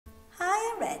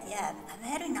already have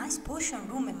a very nice potion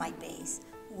room in my base,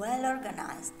 well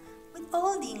organized, with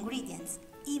all the ingredients,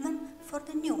 even for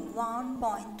the new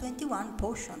 1.21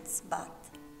 potions, but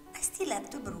I still have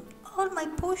to brew all my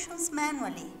potions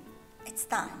manually. It's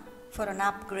time for an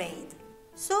upgrade.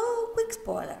 So, quick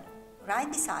spoiler, right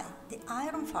beside the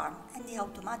iron farm and the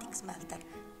automatic smelter,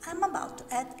 I'm about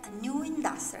to add a new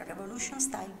Industrial Revolution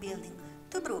style building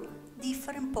to brew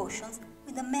different potions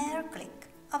with a mere click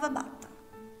of a button.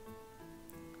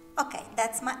 Okay,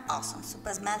 that's my awesome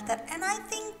super smelter, and I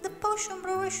think the potion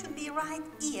brewer should be right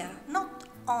here, not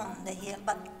on the hill,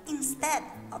 but instead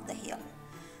of the hill.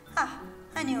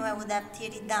 I knew I would have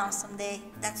teared it down someday,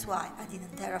 that's why I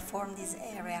didn't terraform this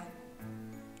area.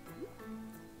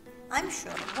 I'm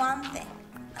sure one thing,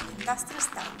 an industrial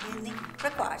style building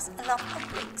requires a lot of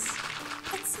bricks.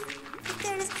 Let's see if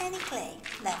there is any clay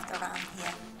left around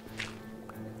here.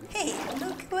 Hey,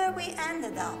 look where we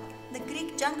ended up, the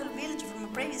Greek jungle village from a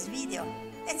previous video.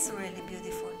 It's really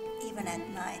beautiful, even at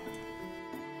night.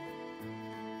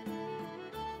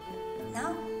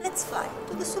 Now let's fly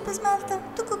to the super smelter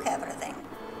to cook everything.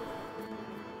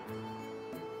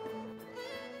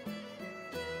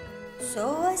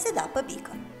 So I set up a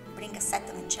beacon, bring a set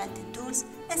of enchanting tools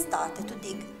and started to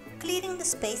dig, clearing the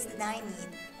space that I need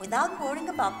without worrying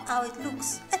about how it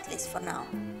looks, at least for now.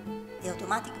 The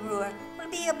automatic brewer will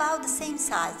be about the same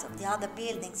size of the other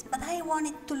buildings, but I want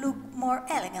it to look more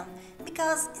elegant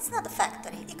because it's not a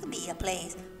factory, it could be a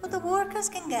place where the workers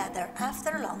can gather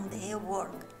after a long day of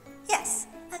work. Yes,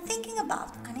 I'm thinking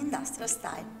about an industrial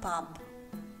style pub.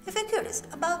 If you're curious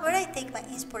about where I take my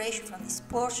inspiration from this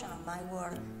portion of my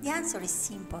world, the answer is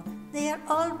simple. They are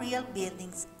all real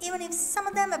buildings, even if some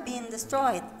of them have been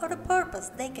destroyed or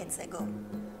repurposed decades ago.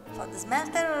 For the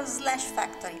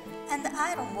smelter/factory and the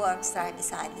iron works right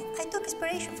beside me, I took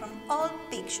inspiration from old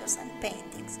pictures and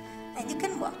paintings, and you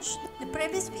can watch the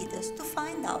previous videos to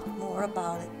find out more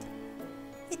about it.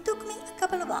 It took me a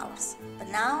couple of hours, but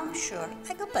now I'm sure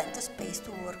I got plenty of space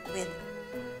to work with.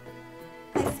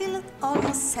 I filled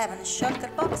almost 7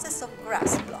 shulker boxes of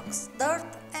grass blocks, dirt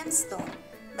and stone,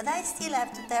 but I still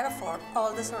have to terraform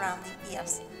all the surrounding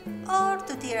hills, or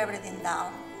to tear everything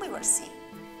down, we will see.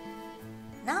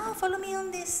 Now follow me on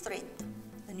this street.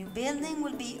 The new building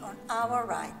will be on our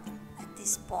right. At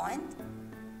this point,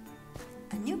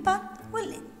 a new path will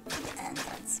lead to the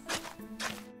entrance.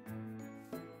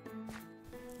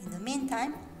 In the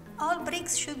meantime, all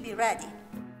bricks should be ready.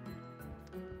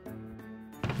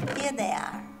 Here they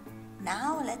are.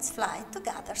 Now let's fly to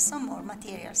gather some more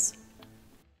materials.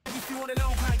 If you wanna know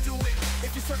how I do it,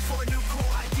 if you search for a new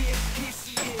cool idea, here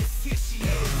she is.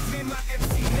 Me, my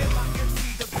MC,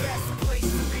 the best place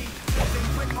to be. Then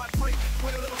brick by brick,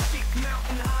 with a little chic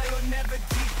mountain high or never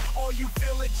deep. All you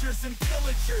villagers and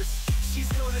pillagers,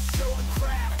 she's gonna show the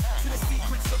craft to the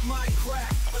secrets of my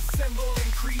craft.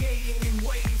 Assembling, creating, and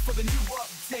waiting for the new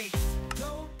update.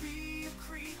 Don't be a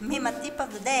creep. Mima tip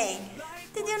of the day.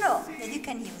 Did you know that you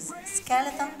can use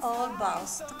skeleton old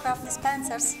bows to craft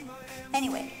dispensers?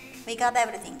 Anyway, we got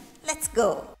everything. Let's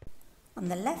go! On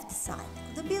the left side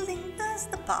of the building, there's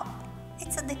the pub.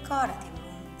 It's a decorative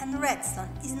room and the redstone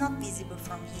is not visible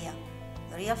from here.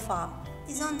 The real farm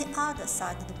is on the other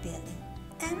side of the building,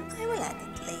 and I will add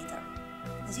it later.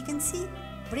 As you can see,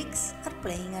 bricks are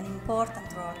playing an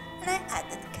important role, and I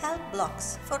added kelp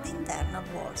blocks for the internal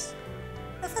walls.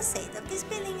 The facade of this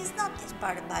building is not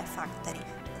inspired by a factory,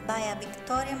 but by a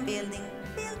Victorian building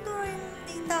built during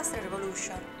the Industrial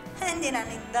Revolution. And in an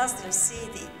industrial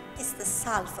city, it's the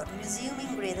Salford Museum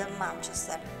in Greater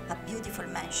Manchester, a beautiful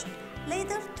mansion,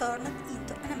 later turned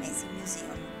into an amazing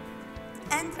museum.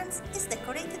 The entrance is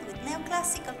decorated with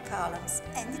neoclassical columns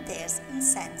and details in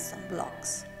sandstone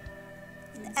blocks.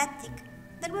 In the attic,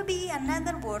 there will be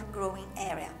another wood-growing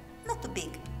area, not too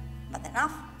big, but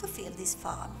enough to fill this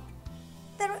farm.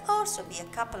 There will also be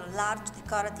a couple of large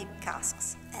decorative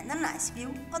casks and a nice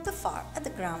view of the farm at the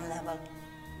ground level.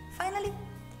 Finally,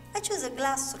 I choose a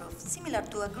glass roof similar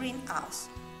to a greenhouse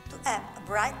to have a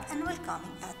bright and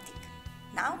welcoming attic.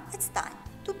 Now it's time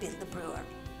to build the brewer.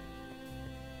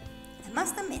 I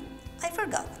must admit, I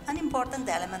forgot an important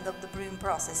element of the brewing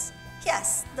process.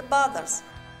 Yes, the bottles.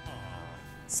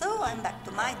 So I'm back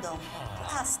to my dome to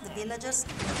ask the villagers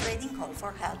in the trading hall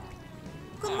for help.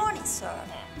 Good morning, sir.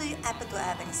 Do you happen to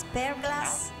have any spare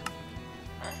glass?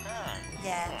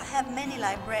 Yeah, I have many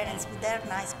librarians with their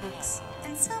nice books,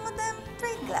 and some of them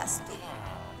trade glass too.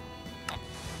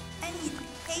 I need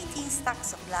 18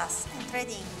 stacks of glass, and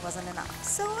trading wasn't enough,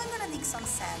 so I'm gonna dig some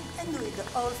sand and do it the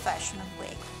old-fashioned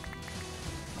way.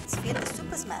 Let's fill the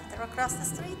super smelter across the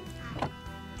street,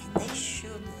 and they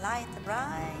should light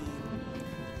right.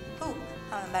 Oh,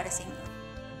 how embarrassing.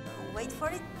 wait for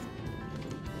it.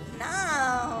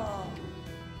 Now!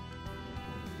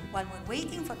 While we're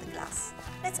waiting for the glass,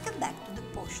 let's get back to the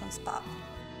Potions pub.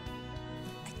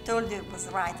 I told you it was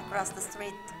right across the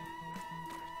street.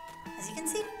 As you can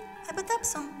see, I put up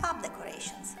some pub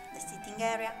decorations, the seating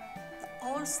area, the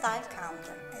old-style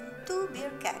counter, and 2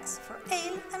 beer kegs for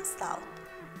ale and stout.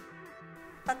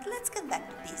 But let's get back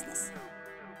to business.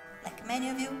 Like many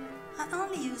of you, I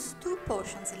only use 2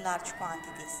 potions in large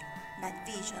quantities, Night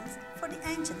Visions for the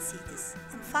ancient cities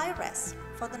and Fire Rest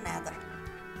for the Nether.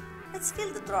 Let's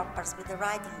fill the droppers with the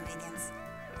right ingredients.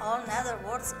 All Nether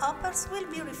Worlds hoppers will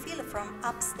be refilled from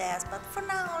upstairs, but for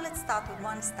now let's start with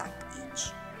 1 stack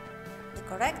each. The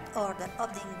correct order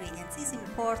of the ingredients is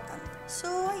important, so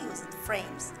I use it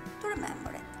frames to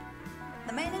remember it.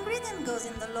 The main ingredient goes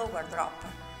in the lower dropper.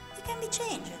 It can be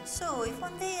changed, so if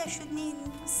one day I should need,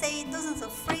 say, dozens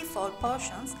of free fall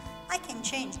potions, I can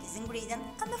change this ingredient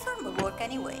and the firm will work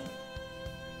anyway.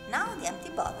 Now the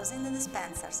empty bottles in the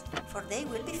dispensers, for they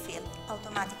will be filled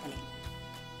automatically.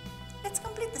 Let's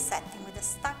complete the setting with a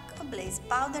stack of blaze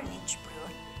powder in each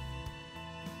brewer.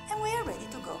 And we are ready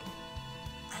to go.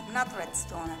 I'm not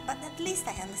redstoner, but at least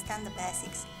I understand the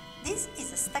basics. This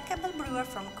is a stackable brewer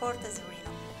from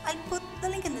Cortezerino. I'll put the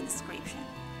link in the description.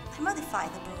 I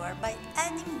modified the brewer by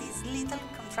adding this little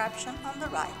contraption on the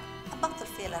right, a bottle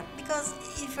filler, because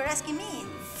if you're asking me,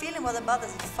 filling water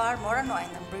bottles is far more annoying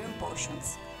than brewing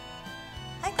potions.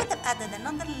 I could have added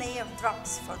another layer of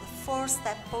drops for the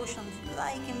 4-step potions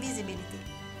like invisibility,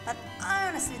 but I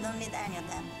honestly don't need any of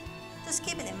them. Just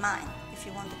keep it in mind if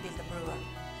you want to build a brewer.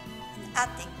 In the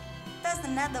attic, there's the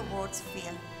Nether Worlds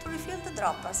fill to refill the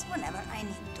droppers whenever I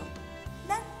need to.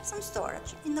 Then some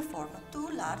storage in the form of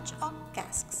 2 large oak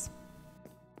casks.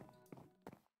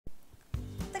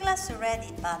 The glass is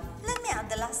ready, but let me add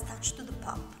the last touch to the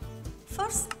pub.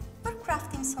 First, we're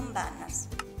crafting some banners,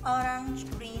 orange,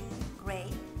 green, grey,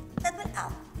 that will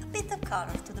add a bit of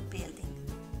color to the building.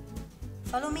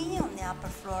 Follow me on the upper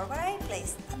floor where I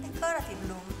placed a decorative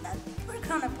loom that we're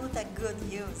gonna put at good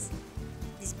use.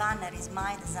 This banner is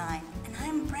my design and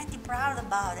I'm pretty proud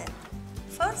about it.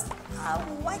 First, a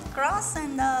white cross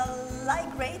and a light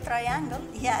grey triangle.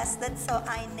 Yes, that's how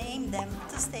I named them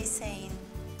to stay sane.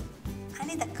 I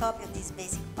need a copy of this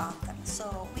basic pattern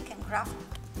so we can craft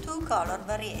 2 color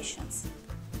variations.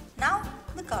 Now,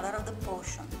 the color of the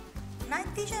potion. Night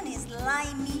Vision is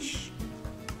limeish.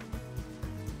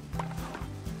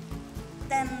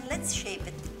 Then let's shape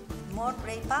it with more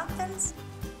grey patterns,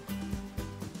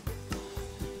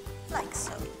 like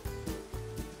so.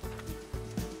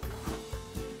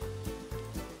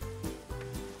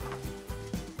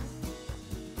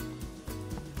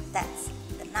 That's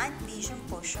the Night Vision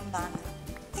potion banner.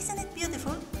 Isn't it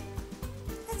beautiful?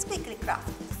 Let's quickly craft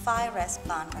the Fire Rest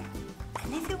banner.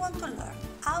 And if you want to learn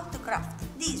how to craft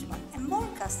this one and more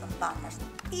custom banners,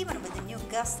 even with the new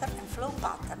guster and flow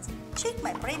patterns, check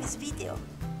my previous video.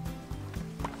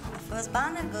 The first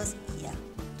banner goes here,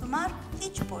 to mark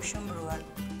each potion brewer.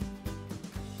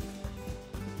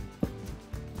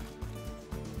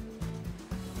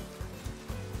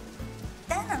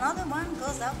 Then another one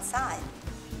goes outside.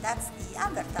 That's the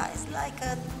advertise, like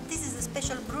this is a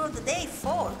special brew of the day,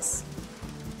 folks.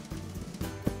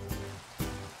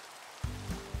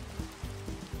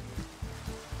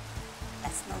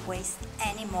 Let's not waste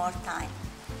any more time.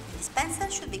 The dispenser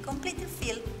should be completely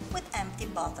filled with empty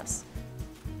bottles.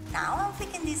 Now I'm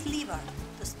flicking this lever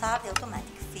to start the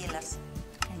automatic fillers.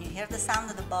 Can you hear the sound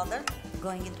of the bottle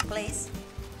going into place?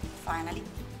 Finally,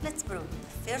 let's brew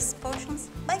the first potions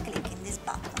by clicking this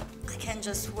button. I can't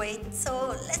just wait,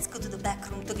 so let's go to the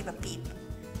back room to give a peep.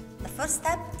 The first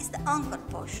step is the Encore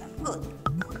potion. Good.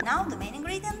 Now the main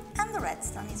ingredient and the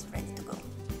redstone is ready to go.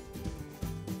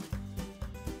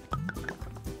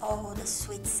 Oh, the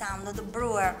sweet sound of the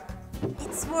brewer.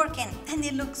 It's working and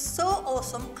it looks so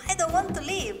awesome, I don't want to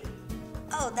leave.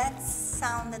 Oh, that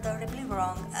sounded horribly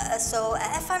wrong. So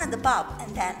have fun at the pub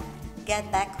and then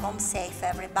get back home safe,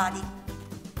 everybody.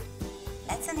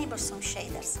 Let's enable some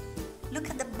shaders. Look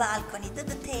at the balcony, the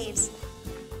details.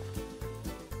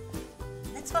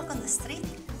 Let's walk on the street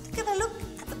to give a look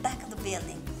at the back of the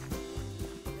building.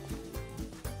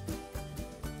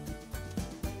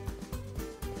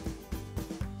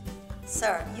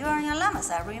 Sir, you and your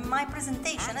llamas are ruining my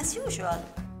presentation as usual.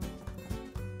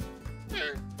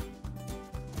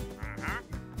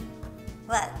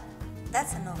 Well,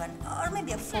 that's an oven, or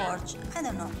maybe a forge, I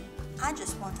don't know. I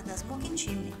just wanted a smoking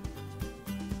chimney.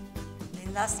 The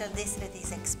industrial district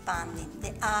is expanding,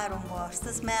 the iron works,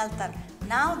 the smelter,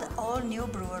 now the all-new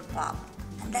Brewer pub.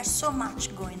 And there's so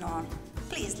much going on.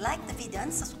 Please like the video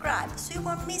and subscribe so you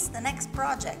won't miss the next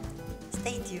project.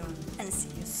 Stay tuned and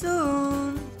see you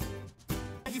soon.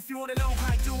 If you wanna know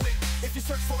how I do it, if you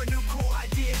search for a new cool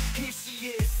idea, here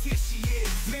she is, here she is.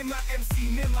 Mimlock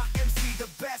MC, the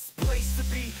best place to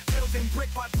be. Building brick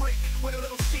by brick with a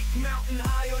little chic, mountain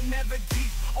high or never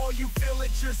deep. All you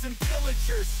villagers and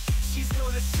pillagers, she's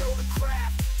gonna show the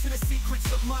craft to the secrets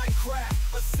of Minecraft.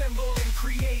 Assembling,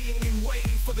 creating, and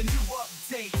waiting for the new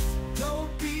update.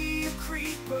 Don't be a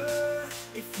creeper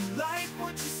if you like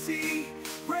what you see.